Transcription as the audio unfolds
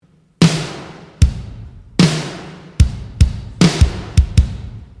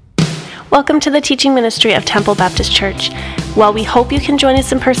Welcome to the teaching ministry of Temple Baptist Church. While we hope you can join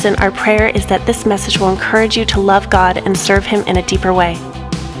us in person, our prayer is that this message will encourage you to love God and serve Him in a deeper way.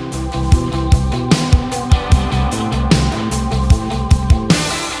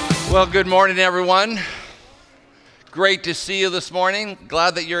 Well, good morning, everyone. Great to see you this morning.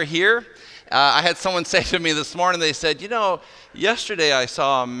 Glad that you're here. I had someone say to me this morning, they said, yesterday I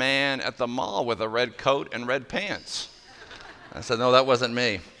saw a man at the mall with a red coat and red pants. I said, no, that wasn't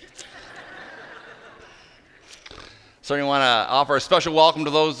me. So you want to offer a special welcome to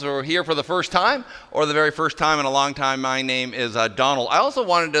those who are here for the first time or the very first time in a long time. My name is Donald. I also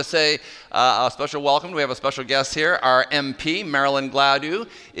wanted to say a special welcome. We have a special guest here. Our MP, Marilyn Gladu,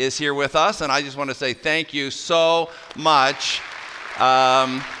 is here with us, and I just want to say thank you so much.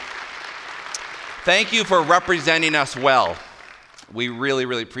 Thank you for representing us well. We really,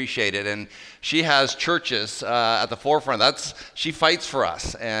 really appreciate it. And she has churches at the forefront. She fights for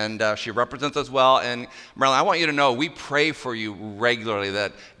us, and she represents us well. And Marilyn, I want you to know we pray for you regularly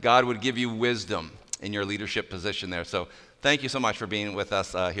that God would give you wisdom in your leadership position there. So thank you so much for being with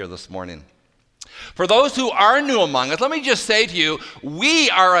us here this morning. For those who are new among us, let me just say to you, we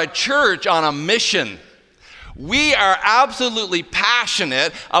are a church on a mission. We are absolutely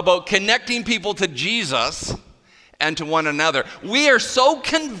passionate about connecting people to Jesus and to one another. We are so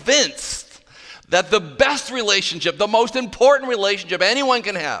convinced that the best relationship, the most important relationship anyone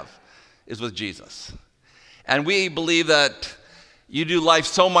can have is with Jesus. And we believe that you do life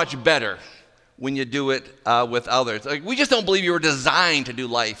so much better when you do it with others. We just don't believe you were designed to do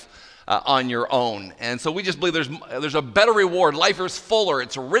life on your own. And so we just believe there's a better reward. Life is fuller,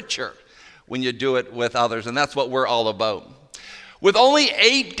 it's richer when you do it with others. And that's what we're all about. With only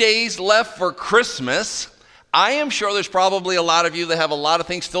 8 days left for Christmas, I am sure there's probably a lot of you that have a lot of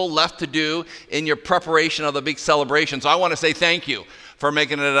things still left to do in your preparation of the big celebration. So I want to say thank you for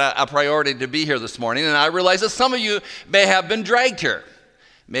making it a priority to be here this morning. And I realize that some of you may have been dragged here,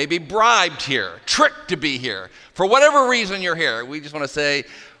 maybe bribed here, tricked to be here. For whatever reason you're here, we just want to say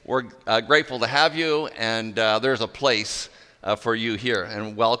we're grateful to have you, and there's a place for you here,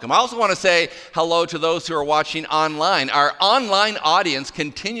 and welcome. I also want to say hello to those who are watching online. Our online audience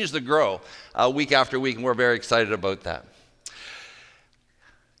continues to grow week after week, and we're very excited about that.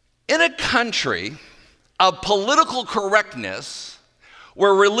 In a country of political correctness,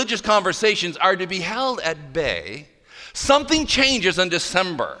 where religious conversations are to be held at bay, something changes in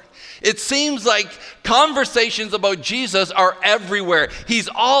December. It seems like conversations about Jesus are everywhere. He's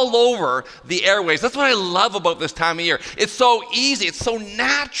all over the airwaves. That's what I love about this time of year. It's so easy, it's so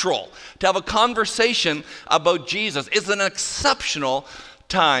natural to have a conversation about Jesus. It's an exceptional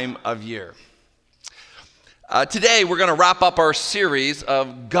time of year. Today, we're going to wrap up our series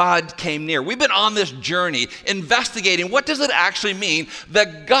of God Came Near. We've been on this journey investigating what does it actually mean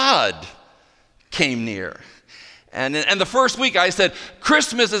that God came near. And the first week I said,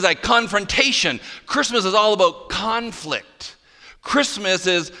 Christmas is a confrontation. Christmas is all about conflict. Christmas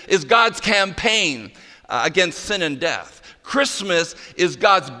is God's campaign against sin and death. Christmas is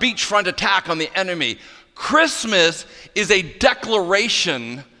God's beachfront attack on the enemy. Christmas is a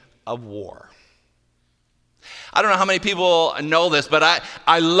declaration of war. I don't know how many people know this, but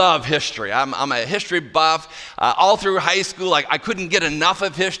I love history. I'm a history buff. All through high school, I couldn't get enough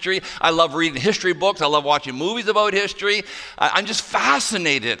of history. I love reading history books. I love watching movies about history. I'm just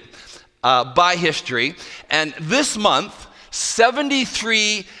fascinated by history. And this month,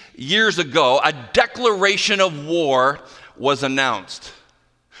 73 years ago, a declaration of war was announced.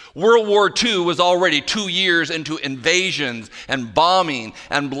 World War II was already 2 years into invasions and bombing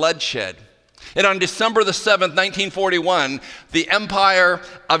and bloodshed. And on December the 7th, 1941, the Empire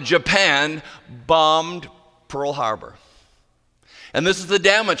of Japan bombed Pearl Harbor. And this is the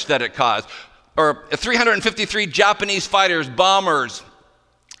damage that it caused. 353 Japanese fighters, bombers,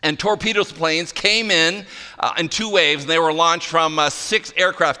 and torpedo planes came in 2 waves, and they were launched from 6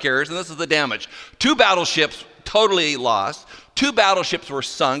 aircraft carriers, and this is the damage. 2 battleships totally lost. 2 battleships were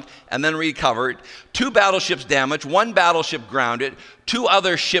sunk and then recovered. 2 battleships damaged. 1 battleship grounded. 2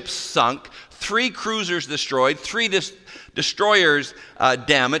 other ships sunk. 3 cruisers destroyed, 3 destroyers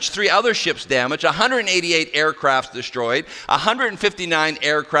damaged, 3 other ships damaged, 188 aircrafts destroyed, 159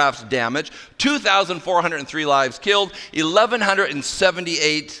 aircrafts damaged, 2,403 lives killed,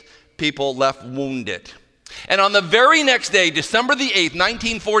 1,178 people left wounded. And on the very next day, December the 8th,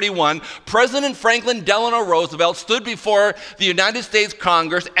 1941, President Franklin Delano Roosevelt stood before the United States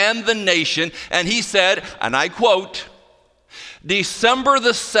Congress and the nation, and he said, and I quote, December the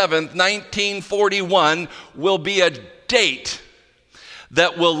 7th, 1941 will be a date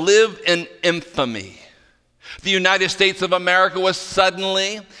that will live in infamy. The United States of America was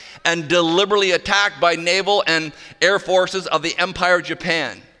suddenly and deliberately attacked by naval and air forces of the Empire of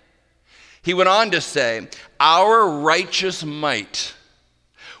Japan. He went on to say, "Our righteous might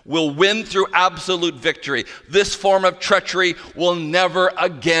will win through absolute victory. This form of treachery will never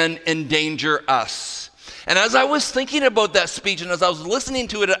again endanger us." And as I was thinking about that speech and as I was listening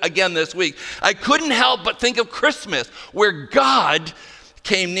to it again this week, I couldn't help but think of Christmas, where God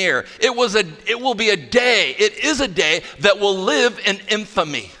came near. It is a day that will live in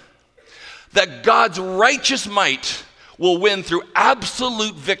infamy. That God's righteous might will win through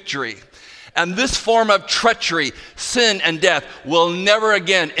absolute victory. And this form of treachery, sin, and death will never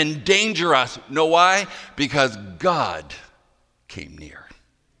again endanger us. Know why? Because God came near.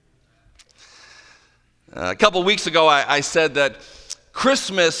 A couple weeks ago, I said that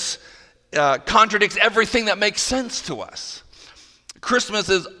Christmas contradicts everything that makes sense to us. Christmas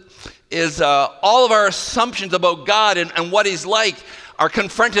is all of our assumptions about God and what He's like are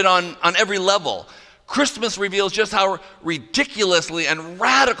confronted on every level. Christmas reveals just how ridiculously and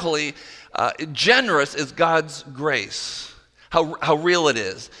radically generous is God's grace, how real it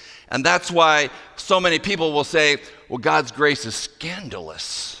is. And that's why so many people will say, well, God's grace is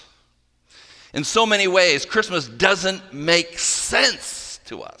scandalous. In so many ways, Christmas doesn't make sense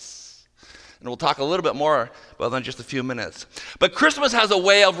to us. And we'll talk a little bit more about that in just a few minutes. But Christmas has a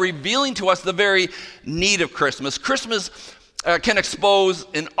way of revealing to us the very need of Christmas. Christmas can expose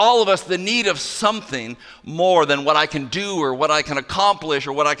in all of us the need of something more than what I can do or what I can accomplish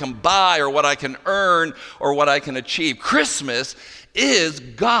or what I can buy or what I can earn or what I can achieve. Christmas is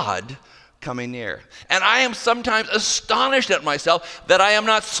God coming near. And I am sometimes astonished at myself that I am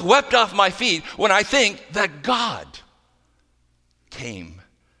not swept off my feet when I think that God came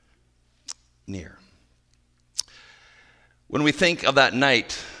near. When we think of that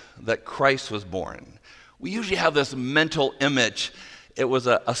night that Christ was born, we usually have this mental image. It was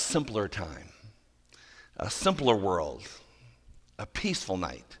a simpler time, a simpler world, a peaceful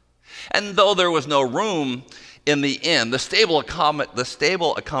night. And though there was no room in the inn, the stable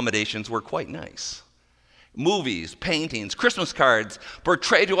accommodations were quite nice. Movies, paintings, Christmas cards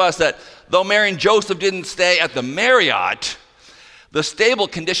portray to us that though Mary and Joseph didn't stay at the Marriott, the stable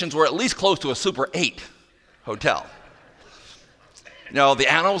conditions were at least close to a Super 8 hotel. You know,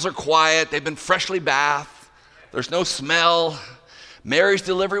 the animals are quiet, they've been freshly bathed, there's no smell. Mary's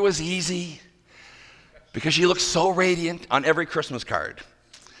delivery was easy because she looked so radiant on every Christmas card.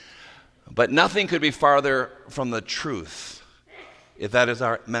 But nothing could be farther from the truth if that is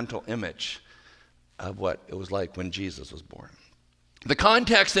our mental image of what it was like when Jesus was born. The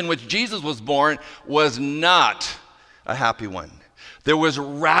context in which Jesus was born was not a happy one. There was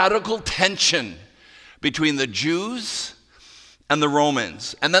radical tension between the Jews and the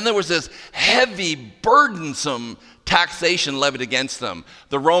Romans. And then there was this heavy, burdensome taxation levied against them.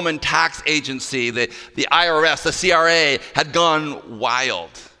 The Roman tax agency, the IRS, the CRA had gone wild.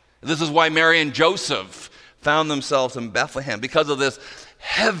 This is why Mary and Joseph found themselves in Bethlehem, because of this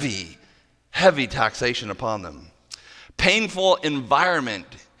heavy, heavy taxation upon them. Painful environment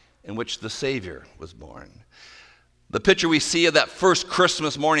in which the Savior was born. The picture we see of that first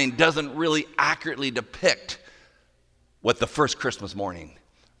Christmas morning doesn't really accurately depict what the first Christmas morning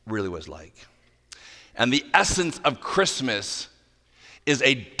really was like. And the essence of Christmas is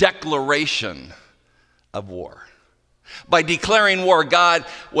a declaration of war. By declaring war, God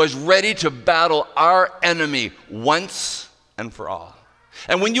was ready to battle our enemy once and for all.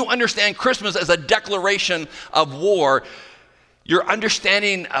 And when you understand Christmas as a declaration of war, your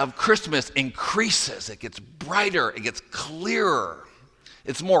understanding of Christmas increases. It gets brighter, it gets clearer,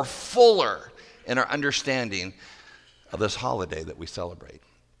 it's more fuller in our understanding of this holiday that we celebrate.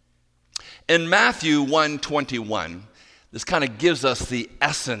 In Matthew 1:21, this kind of gives us the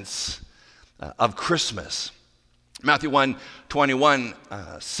essence of Christmas. Matthew 1:21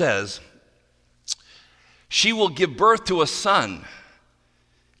 says, "She will give birth to a son,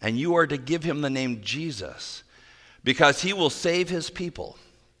 and you are to give him the name Jesus, because he will save his people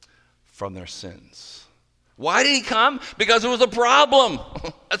from their sins." Why did he come? Because there was a problem.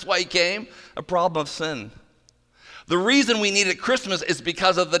 That's why he came, a problem of sin. The reason we needed Christmas is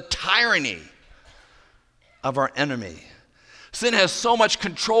because of the tyranny of our enemy. Sin has so much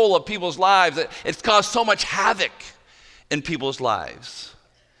control of people's lives. It's caused so much havoc in people's lives.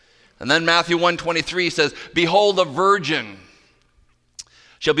 And then Matthew 1:23 says, "Behold, a virgin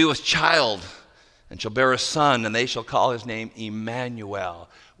shall be with child and shall bear a son, and they shall call his name Emmanuel,"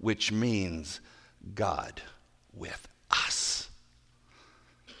 which means God with us.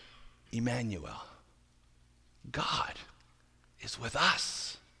 Emmanuel. God is with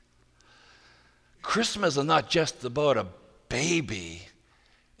us. Christmas is not just about a baby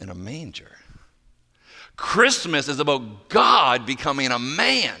in a manger. Christmas is about God becoming a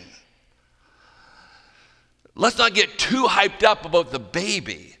man. Let's not get too hyped up about the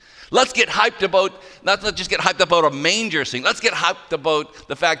baby. Let's get hyped about, let's not just get hyped up about a manger scene. Let's get hyped about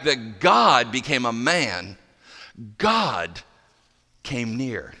the fact that God became a man. God came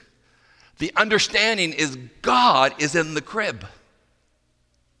near. The understanding is God is in the crib.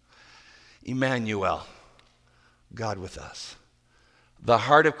 Emmanuel, God with us. The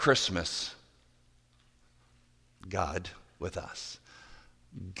heart of Christmas, God with us.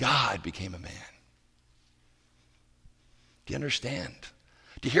 God became a man. Do you understand?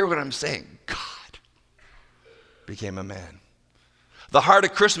 Do you hear what I'm saying? God became a man. The heart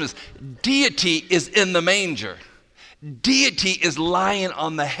of Christmas, deity is in the manger. Deity is lying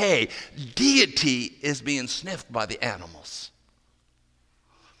on the hay. Deity is being sniffed by the animals.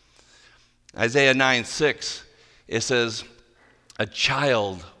 Isaiah 9:6, it says, a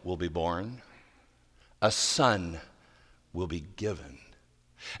child will be born, a son will be given.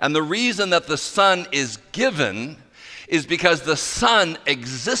 And the reason that the son is given is because the son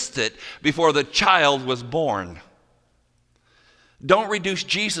existed before the child was born. Don't reduce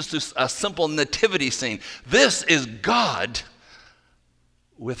Jesus to a simple nativity scene. This is God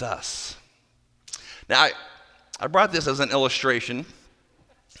with us. Now, I brought this as an illustration.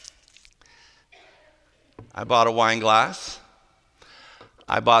 I bought a wine glass.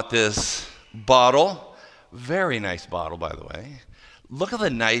 I bought this bottle. Very nice bottle, by the way. Look at the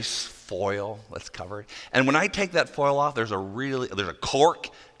nice foil that's covered. And when I take that foil off, there's a cork.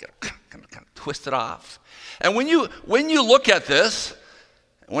 Kind of twist it off. And when you look at this,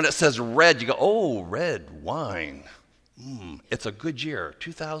 when it says red, you go, oh, red wine. It's a good year,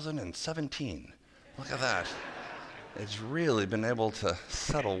 2017. Look at that. It's really been able to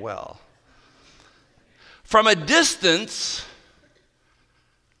settle well. From a distance,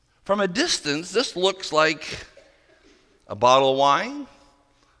 this looks like a bottle of wine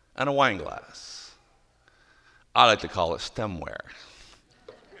and a wine glass. I like to call it stemware.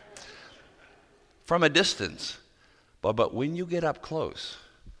 From a distance, but when you get up close,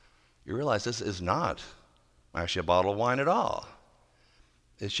 you realize this is not actually a bottle of wine at all.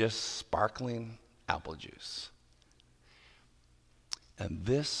 It's just sparkling apple juice. And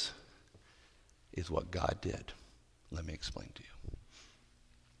this is what God did. Let me explain to you.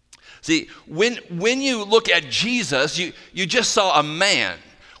 See, when you look at Jesus, you just saw a man.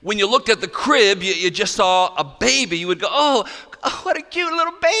 When you looked at the crib, you just saw a baby. You would go, oh, what a cute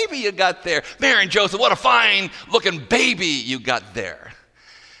little baby you got there. Mary and Joseph, what a fine looking baby you got there.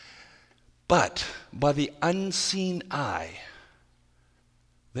 But by the unseen eye,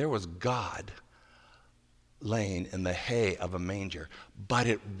 there was God laying in the hay of a manger, but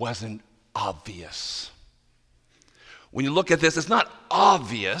it wasn't obvious. When you look at this, it's not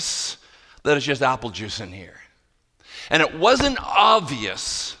obvious that it's just apple juice in here. And it wasn't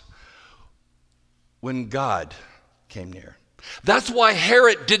obvious when God came near. That's why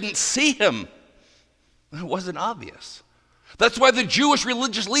Herod didn't see him. It wasn't obvious. That's why the Jewish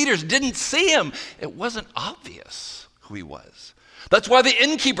religious leaders didn't see him. It wasn't obvious who he was. That's why the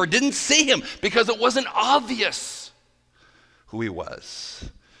innkeeper didn't see him, because it wasn't obvious who he was.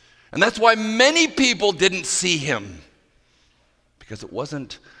 And that's why many people didn't see him, because it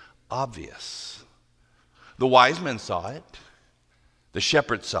wasn't obvious. The wise men saw it. The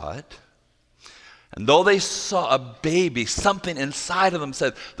shepherds saw it. And though they saw a baby, something inside of them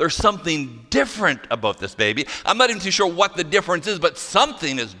said, there's something different about this baby. I'm not even too sure what the difference is, but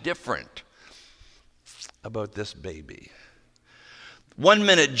something is different about this baby. 1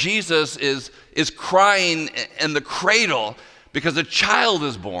 minute, Jesus is crying in the cradle because a child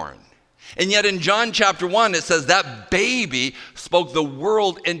is born. And yet in John chapter 1, it says that baby spoke the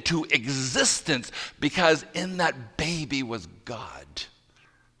world into existence because in that baby was God.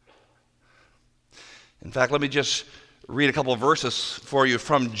 In fact, let me just read a couple of verses for you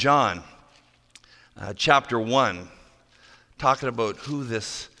from John chapter 1, talking about who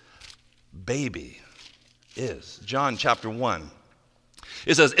this baby is. John chapter 1.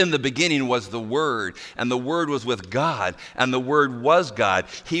 It says, in the beginning was the Word, and the Word was with God, and the Word was God.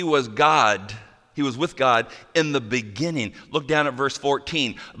 He was God. He was with God in the beginning. Look down at verse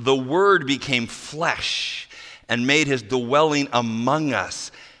 14. The Word became flesh and made his dwelling among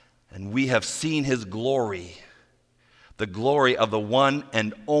us, and we have seen his glory, the glory of the one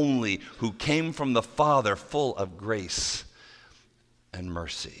and only who came from the Father, full of grace and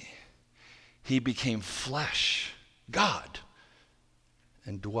mercy. He became flesh, God,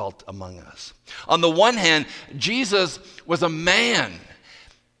 and dwelt among us. On the one hand, Jesus was a man,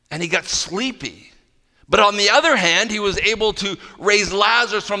 and he got sleepy. But on the other hand, he was able to raise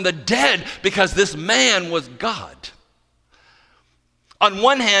Lazarus from the dead because this man was God. On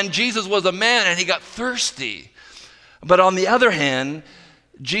one hand, Jesus was a man and he got thirsty. But on the other hand,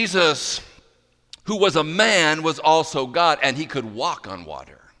 Jesus, who was a man, was also God, and he could walk on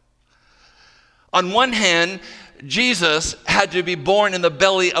water. On one hand, Jesus had to be born in the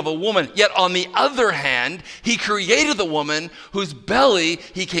belly of a woman. Yet on the other hand, he created the woman whose belly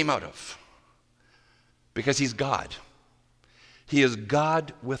he came out of. Because he's God. He is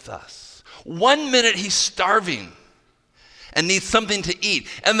God with us. 1 minute he's starving and needs something to eat.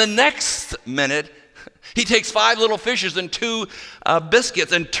 And the next minute, he takes 5 little fishes and 2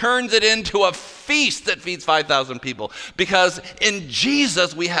 biscuits and turns it into a feast that feeds 5,000 people. Because in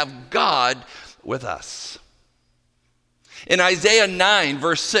Jesus, we have God with us. In Isaiah 9,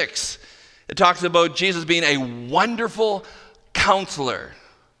 verse 6, it talks about Jesus being a wonderful counselor.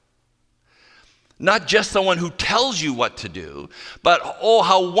 Not just someone who tells you what to do, but oh,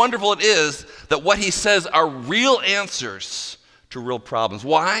 how wonderful it is that what he says are real answers to real problems.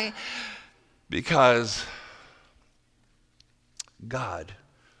 Why? Because God,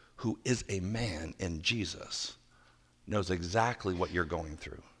 who is a man in Jesus, knows exactly what you're going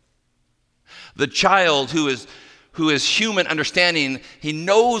through. The child who is human understanding, he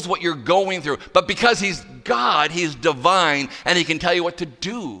knows what you're going through. But because he's God, he's divine, and he can tell you what to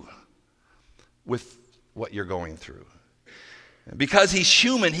do with what you're going through. And because he's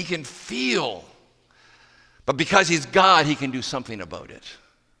human, he can feel. But because he's God, he can do something about it.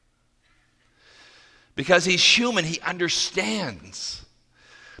 Because he's human, he understands.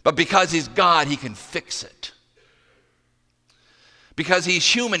 But because he's God, he can fix it. Because he's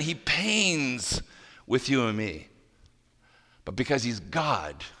human, he pains with you and me. But because he's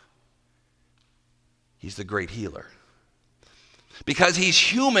God, he's the great healer. Because he's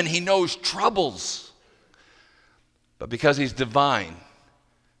human, he knows troubles. But because he's divine,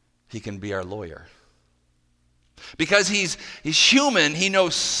 he can be our lawyer. Because he's human, he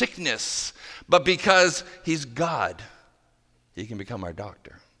knows sickness. But because he's God, he can become our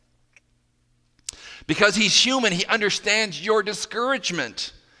doctor. Because he's human, he understands your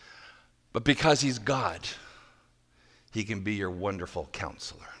discouragement. But because he's God, he can be your wonderful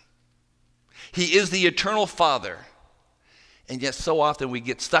counselor. He is the eternal Father. And yet so often we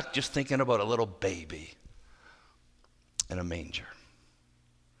get stuck just thinking about a little baby in a manger.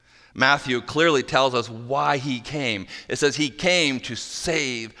 Matthew clearly tells us why he came. It says he came to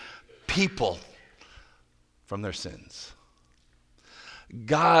save people from their sins.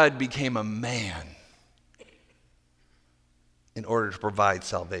 God became a man in order to provide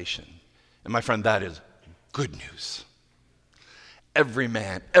salvation. And my friend, that is good news. Every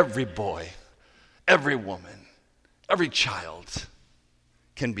man, every boy, every woman, every child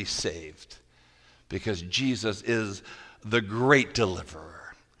can be saved because Jesus is the great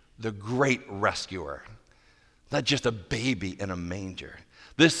deliverer, the great rescuer, not just a baby in a manger.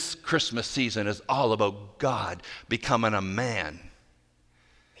 This Christmas season is all about God becoming a man.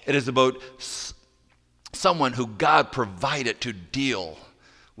 It is about someone who God provided to deal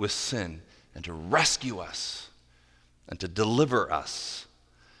with sin and to rescue us and to deliver us.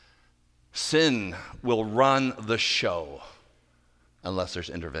 Sin will run the show unless there's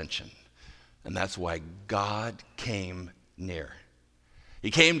intervention. And that's why God came near. He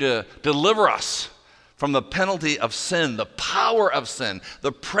came to deliver us from the penalty of sin, the power of sin,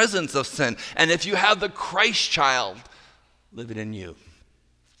 the presence of sin. And if you have the Christ child living in you,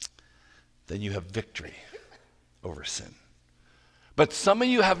 then you have victory over sin. But some of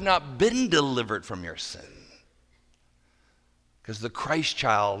you have not been delivered from your sin because the Christ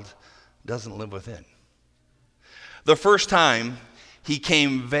child doesn't live within. The first time, he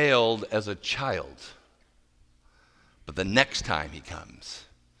came veiled as a child. But the next time he comes,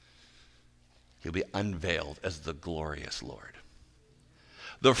 he'll be unveiled as the glorious Lord.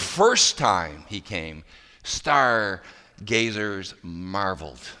 The first time he came, stargazers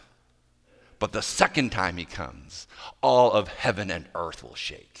marveled. But the second time he comes, all of heaven and earth will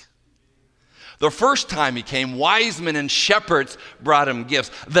shake. The first time he came, wise men and shepherds brought him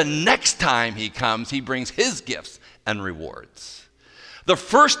gifts. The next time he comes, he brings his gifts and rewards. The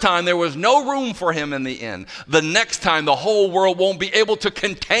first time there was no room for him in the inn. The next time the whole world won't be able to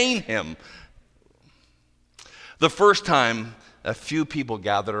contain him. The first time a few people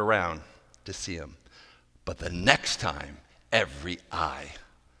gathered around to see him. But the next time every eye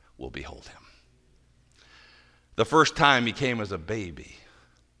will behold him. The first time he came as a baby.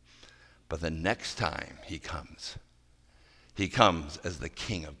 But the next time he comes as the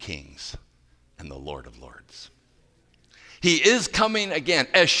King of Kings and the Lord of Lords. He is coming again,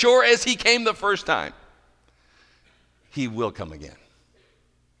 as sure as he came the first time. he will come again.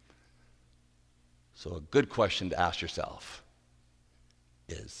 So a good question to ask yourself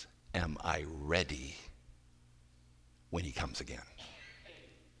is, am I ready when he comes again?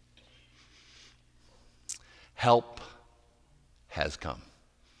 Help has come.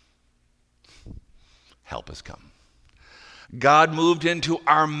 Help has come. God moved into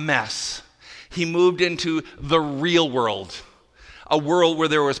our mess. He moved into the real world. A world where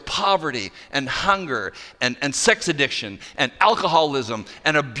there was poverty and hunger and sex addiction and alcoholism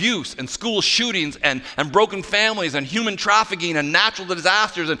and abuse and school shootings and broken families and human trafficking and natural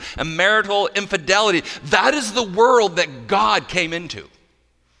disasters and marital infidelity. That is the world that God came into.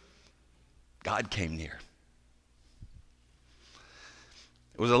 God came near.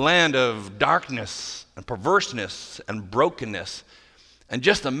 It was a land of darkness and perverseness and brokenness. And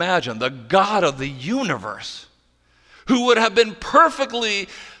just imagine the God of the universe, who would have been perfectly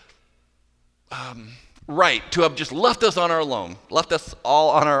right to have just left us on our own, left us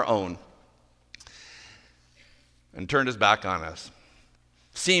all on our own, and turned his back on us.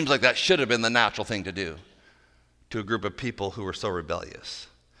 Seems like that should have been the natural thing to do to a group of people who were so rebellious.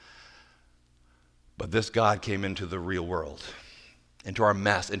 But this God came into the real world, into our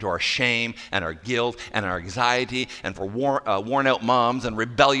mess, into our shame and our guilt and our anxiety, and for worn out moms and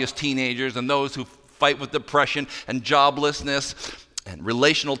rebellious teenagers and those who fight with depression and joblessness and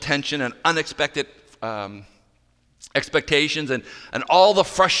relational tension and unexpected expectations and all the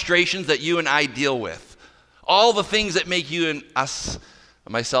frustrations that you and I deal with. All the things that make you and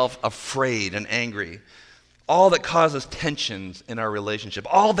myself afraid and angry. All that causes tensions in our relationship.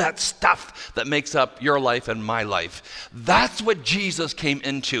 All that stuff that makes up your life and my life. That's what Jesus came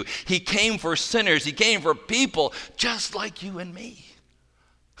into. He came for sinners. He came for people just like you and me.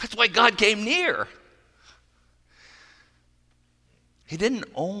 That's why God came near. He didn't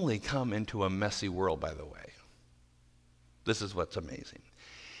only come into a messy world, by the way. This is what's amazing.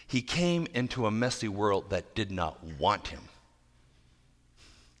 He came into a messy world that did not want him.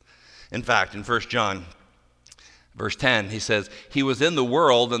 In fact, in 1 John verse 10, he says, he was in the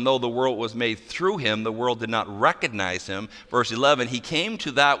world, and though the world was made through him, the world did not recognize him. Verse 11, he came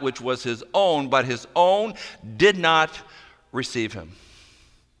to that which was his own, but his own did not receive him.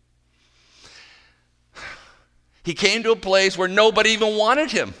 He came to a place where nobody even wanted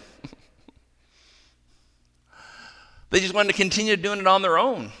him. They just wanted to continue doing it on their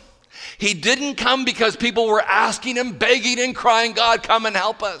own. He didn't come because people were asking him, begging and crying, God, come and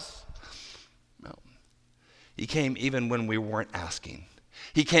help us. No. He came even when we weren't asking.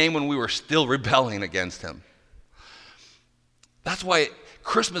 He came when we were still rebelling against him. That's why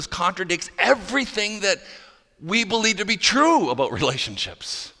Christmas contradicts everything that we believe to be true about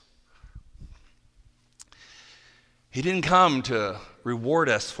relationships. He didn't come to reward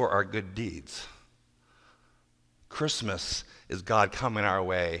us for our good deeds. Christmas is God coming our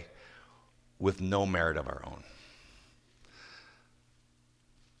way with no merit of our own.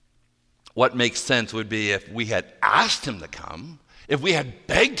 What makes sense would be if we had asked him to come, if we had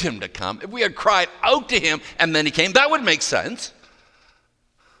begged him to come, if we had cried out to him and then he came. That would make sense.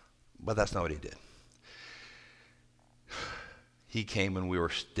 But that's not what he did. He came when we were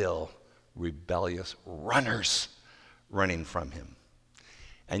still rebellious runners, running from him.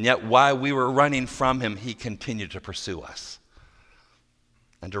 And yet while we were running from him, he continued to pursue us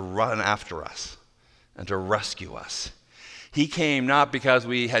and to run after us and to rescue us. He came not because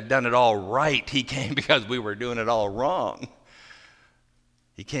we had done it all right. He came because we were doing it all wrong.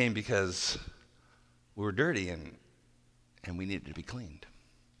 He came because we were dirty and we needed to be cleaned.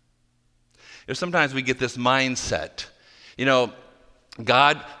 You know, sometimes we get this mindset,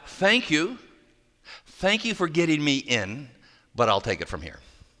 God, thank you. Thank you for getting me in, but I'll take it from here.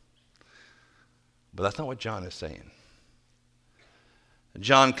 But that's not what John is saying.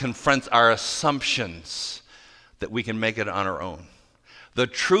 John confronts our assumptions that we can make it on our own. The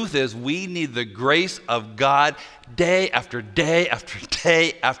truth is we need the grace of God day after day after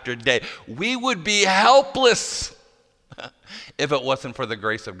day after day. We would be helpless if it wasn't for the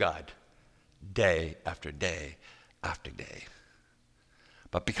grace of God day after day after day.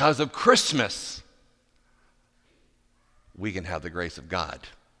 But because of Christmas, we can have the grace of God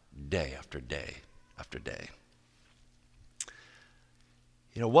day after day after day.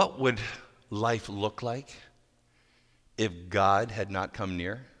 What would life look like if God had not come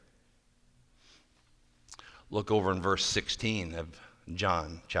near? Look over in verse 16 of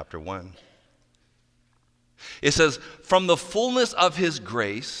John chapter 1. It says, from the fullness of his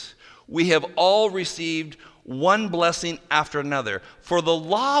grace, we have all received one blessing after another. For the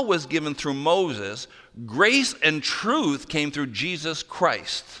law was given through Moses, grace and truth came through Jesus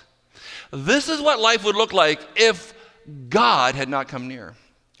Christ. This is what life would look like if God had not come near.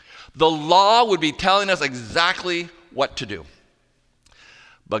 The law would be telling us exactly what to do.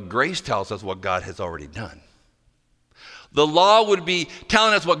 But grace tells us what God has already done. The law would be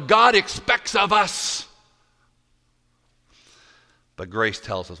telling us what God expects of us. But grace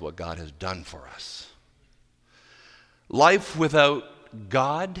tells us what God has done for us. Life without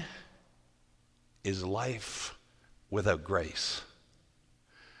God is life without grace.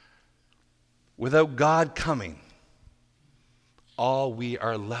 Without God coming, all we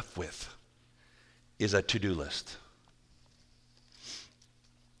are left with is a to-do list.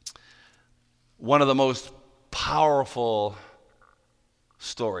 One of the most powerful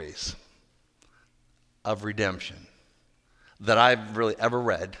stories of redemption that I've really ever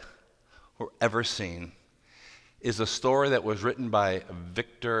read or ever seen is a story that was written by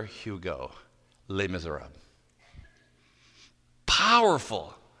Victor Hugo, Les Miserables.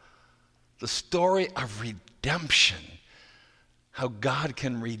 Powerful. The story of redemption. How God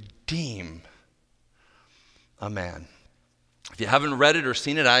can redeem a man. If you haven't read it or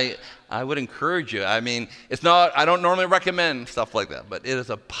seen it, I would encourage you. I mean, I don't normally recommend stuff like that, but it is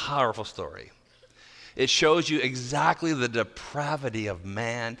a powerful story. It shows you exactly the depravity of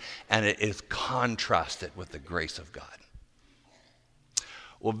man, and it is contrasted with the grace of God.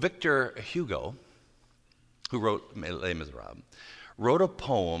 Well, Victor Hugo, who wrote Les Miserables, wrote a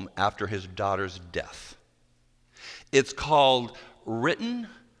poem after his daughter's death. It's called Written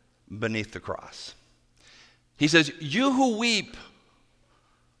Beneath the Cross. He says, "You who weep,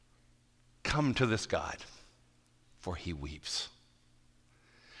 come to this God, for he weeps.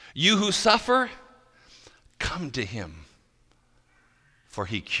 You who suffer, come to him, for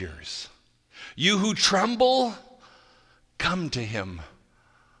he cures. You who tremble, come to him,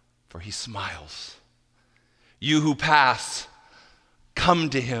 for he smiles. You who pass, come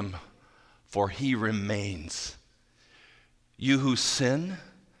to him, for he remains. You who sin,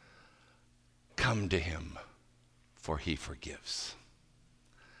 come to him, for he forgives."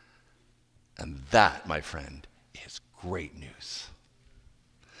 And that, my friend, is great news.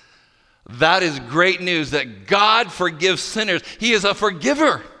 That is great news that God forgives sinners. He is a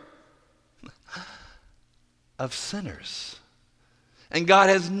forgiver of sinners. And God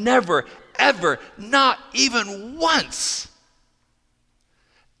has never, ever, not even once,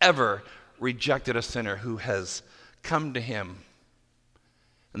 ever rejected a sinner who has come to him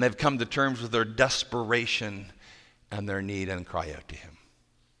and they've come to terms with their desperation and their need and cry out to him.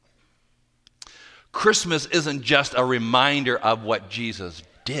 Christmas isn't just a reminder of what Jesus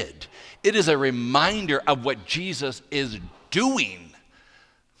did. It is a reminder of what Jesus is doing.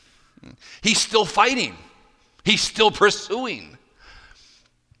 He's still fighting. He's still pursuing.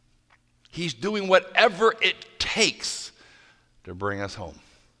 He's doing whatever it takes to bring us home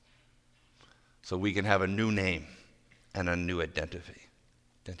so we can have a new name and a new identity.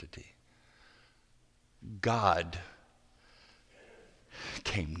 God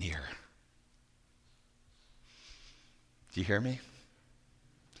came near. Do you hear me?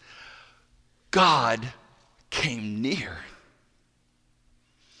 God came near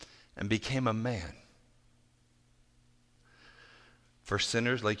and became a man for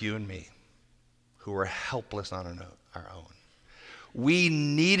sinners like you and me who were helpless on our own. We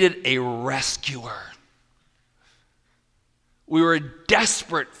needed a rescuer. We were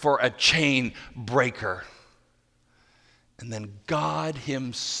desperate for a chain breaker. And then God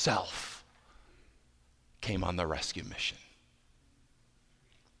himself came on the rescue mission.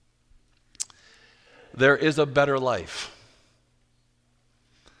 There is a better life.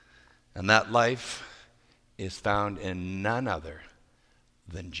 And that life is found in none other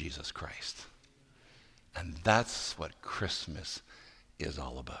than Jesus Christ. And that's what Christmas is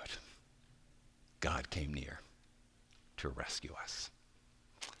all about. God came near to rescue us.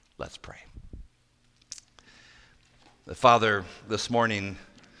 Let's pray. Father, this morning,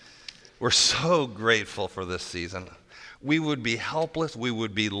 we're so grateful for this season. We would be helpless, we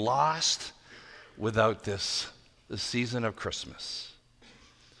would be lost without this season of Christmas.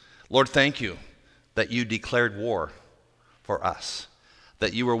 Lord, thank you that you declared war for us,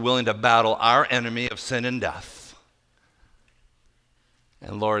 that you were willing to battle our enemy of sin and death.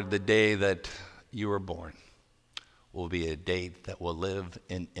 And Lord, the day that you were born will be a date that will live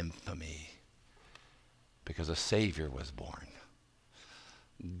in infamy because a Savior was born.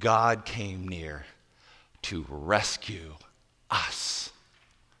 God came near to rescue us.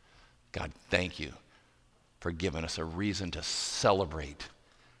 God, thank you for giving us a reason to celebrate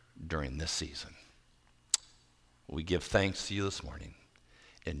during this season. We give thanks to you this morning.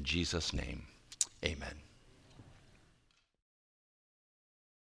 In Jesus' name, amen.